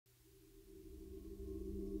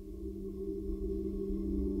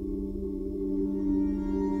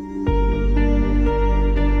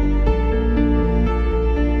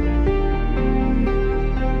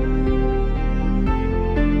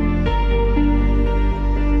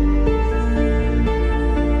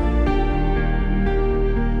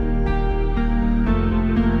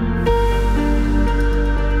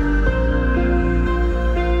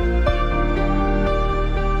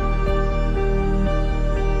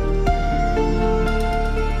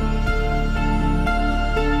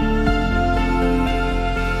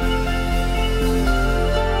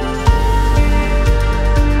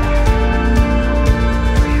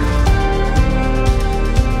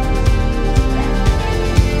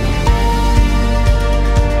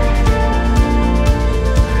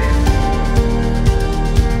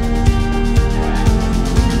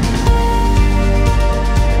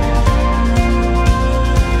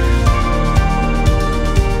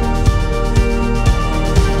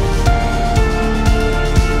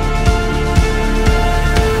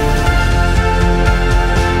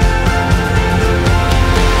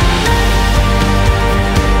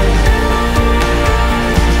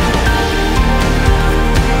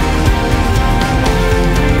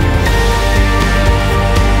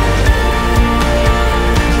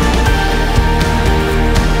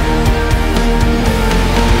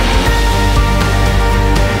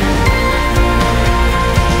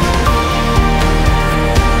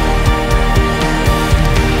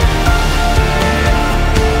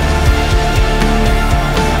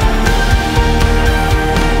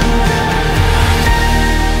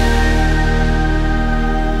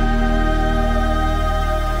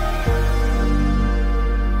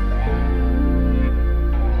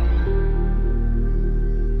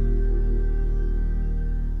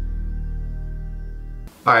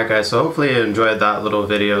Alright guys, so hopefully you enjoyed that little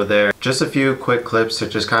video there. Just a few quick clips to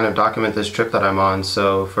just kind of document this trip that I'm on.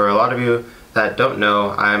 So for a lot of you that don't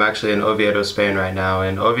know, I'm actually in Oviedo, Spain right now,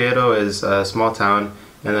 and Oviedo is a small town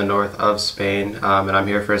in the north of Spain, and I'm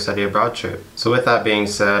here for a study abroad trip. So with that being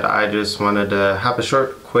said, I just wanted to have a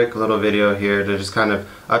short, quick little video here to just kind of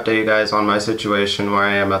update you guys on my situation, where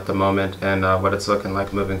I am at the moment, and what it's looking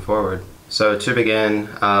like moving forward. So to begin,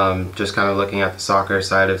 just kind of looking at the soccer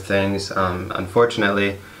side of things,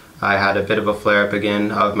 unfortunately I had a bit of a flare-up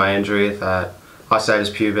again of my injury. That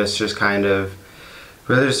osteitis pubis just kind of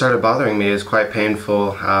really just started bothering me. It was quite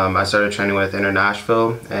painful. I started training with Inter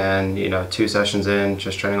Nashville, and 2 sessions in,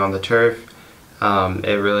 just training on the turf,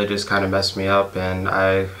 it really just kind of messed me up, and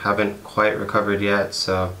I haven't quite recovered yet.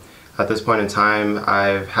 So at this point in time,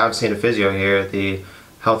 I have seen a physio here. The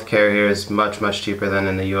healthcare here is much cheaper than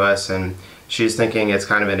in the US, and she's thinking it's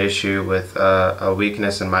kind of an issue with a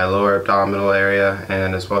weakness in my lower abdominal area,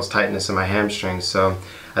 and as well as tightness in my hamstrings. So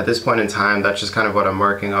at this point in time, that's just kind of what I'm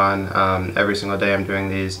working on. Every single day I'm doing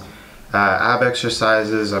these ab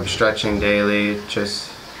exercises. I'm stretching daily.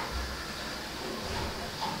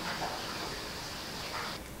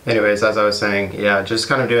 Anyways, as I was saying, yeah, just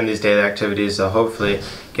kind of doing these daily activities to hopefully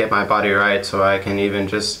get my body right, so I can even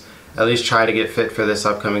just at least try to get fit for this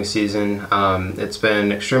upcoming season. It's been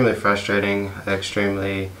extremely frustrating,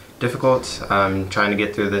 extremely difficult trying to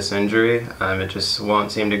get through this injury. It just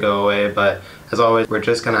won't seem to go away, but as always, we're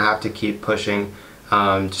just going to have to keep pushing,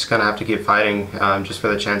 just going to have to keep fighting just for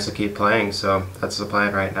the chance to keep playing. So that's the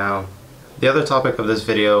plan right now. The other topic of this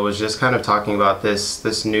video was just kind of talking about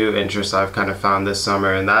this new interest I've kind of found this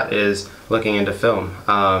summer, and that is looking into film.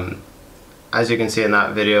 As you can see in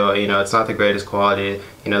that video, it's not the greatest quality.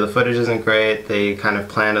 The footage isn't great, the kind of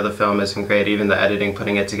plan of the film isn't great, even the editing,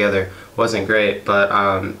 putting it together wasn't great,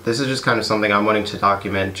 but this is just kind of something I'm wanting to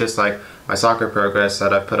document, just like my soccer progress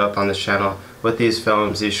that I've put up on this channel. With these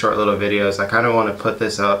films, these short little videos, I kind of want to put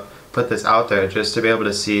this out there just to be able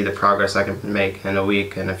to see the progress I can make in a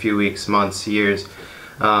week, in a few weeks, months, years.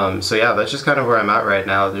 So yeah, that's just kind of where I'm at right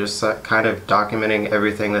now, just kind of documenting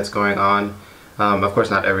everything that's going on. Of course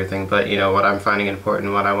not everything, but what I'm finding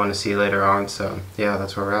important, what I want to see later on. So yeah,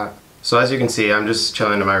 that's where we're at. So as you can see, I'm just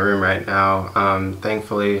chilling in my room right now.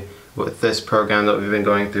 Thankfully, with this program that we've been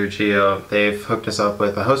going through, Geo, they've hooked us up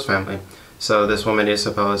with a host family. So this woman,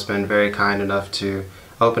 Isabel, has been very kind enough to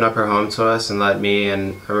open up her home to us and let me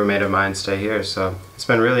and a roommate of mine stay here. So it's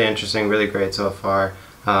been really interesting, really great so far.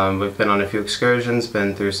 We've been on a few excursions,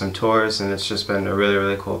 been through some tours, and it's just been a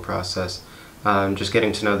really cool process. Just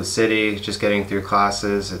getting to know the city, just getting through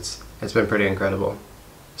classes, it's been pretty incredible.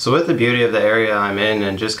 So with the beauty of the area I'm in,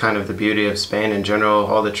 and just kind of the beauty of Spain in general,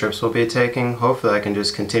 all the trips we'll be taking, hopefully I can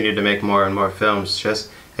just continue to make more and more films, just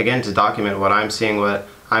again to document what I'm seeing, what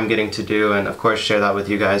I'm getting to do, and of course share that with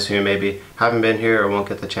you guys who maybe haven't been here or won't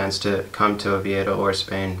get the chance to come to Oviedo or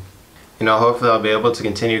Spain. Hopefully I'll be able to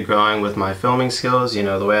continue growing with my filming skills.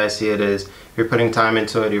 The way I see it is, you're putting time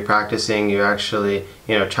into it, you're practicing, you're actually,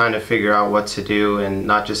 trying to figure out what to do, and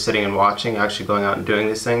not just sitting and watching, actually going out and doing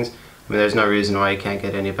these things. I mean, there's no reason why you can't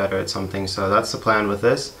get any better at something, so that's the plan with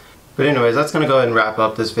this. But anyways, that's going to go ahead and wrap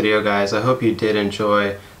up this video, guys. I hope you did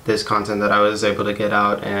enjoy this content that I was able to get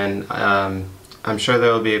out, and I'm sure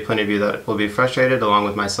there will be plenty of you that will be frustrated, along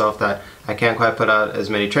with myself, that I can't quite put out as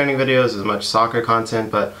many training videos, as much soccer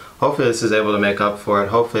content, but hopefully this is able to make up for it.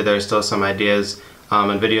 Hopefully there's still some ideas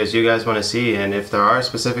and videos you guys want to see, and if there are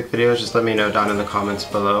specific videos, just let me know down in the comments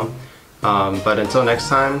below. But until next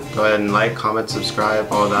time, go ahead and like, comment, subscribe,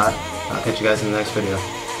 all that. I'll catch you guys in the next video.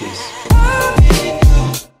 Peace.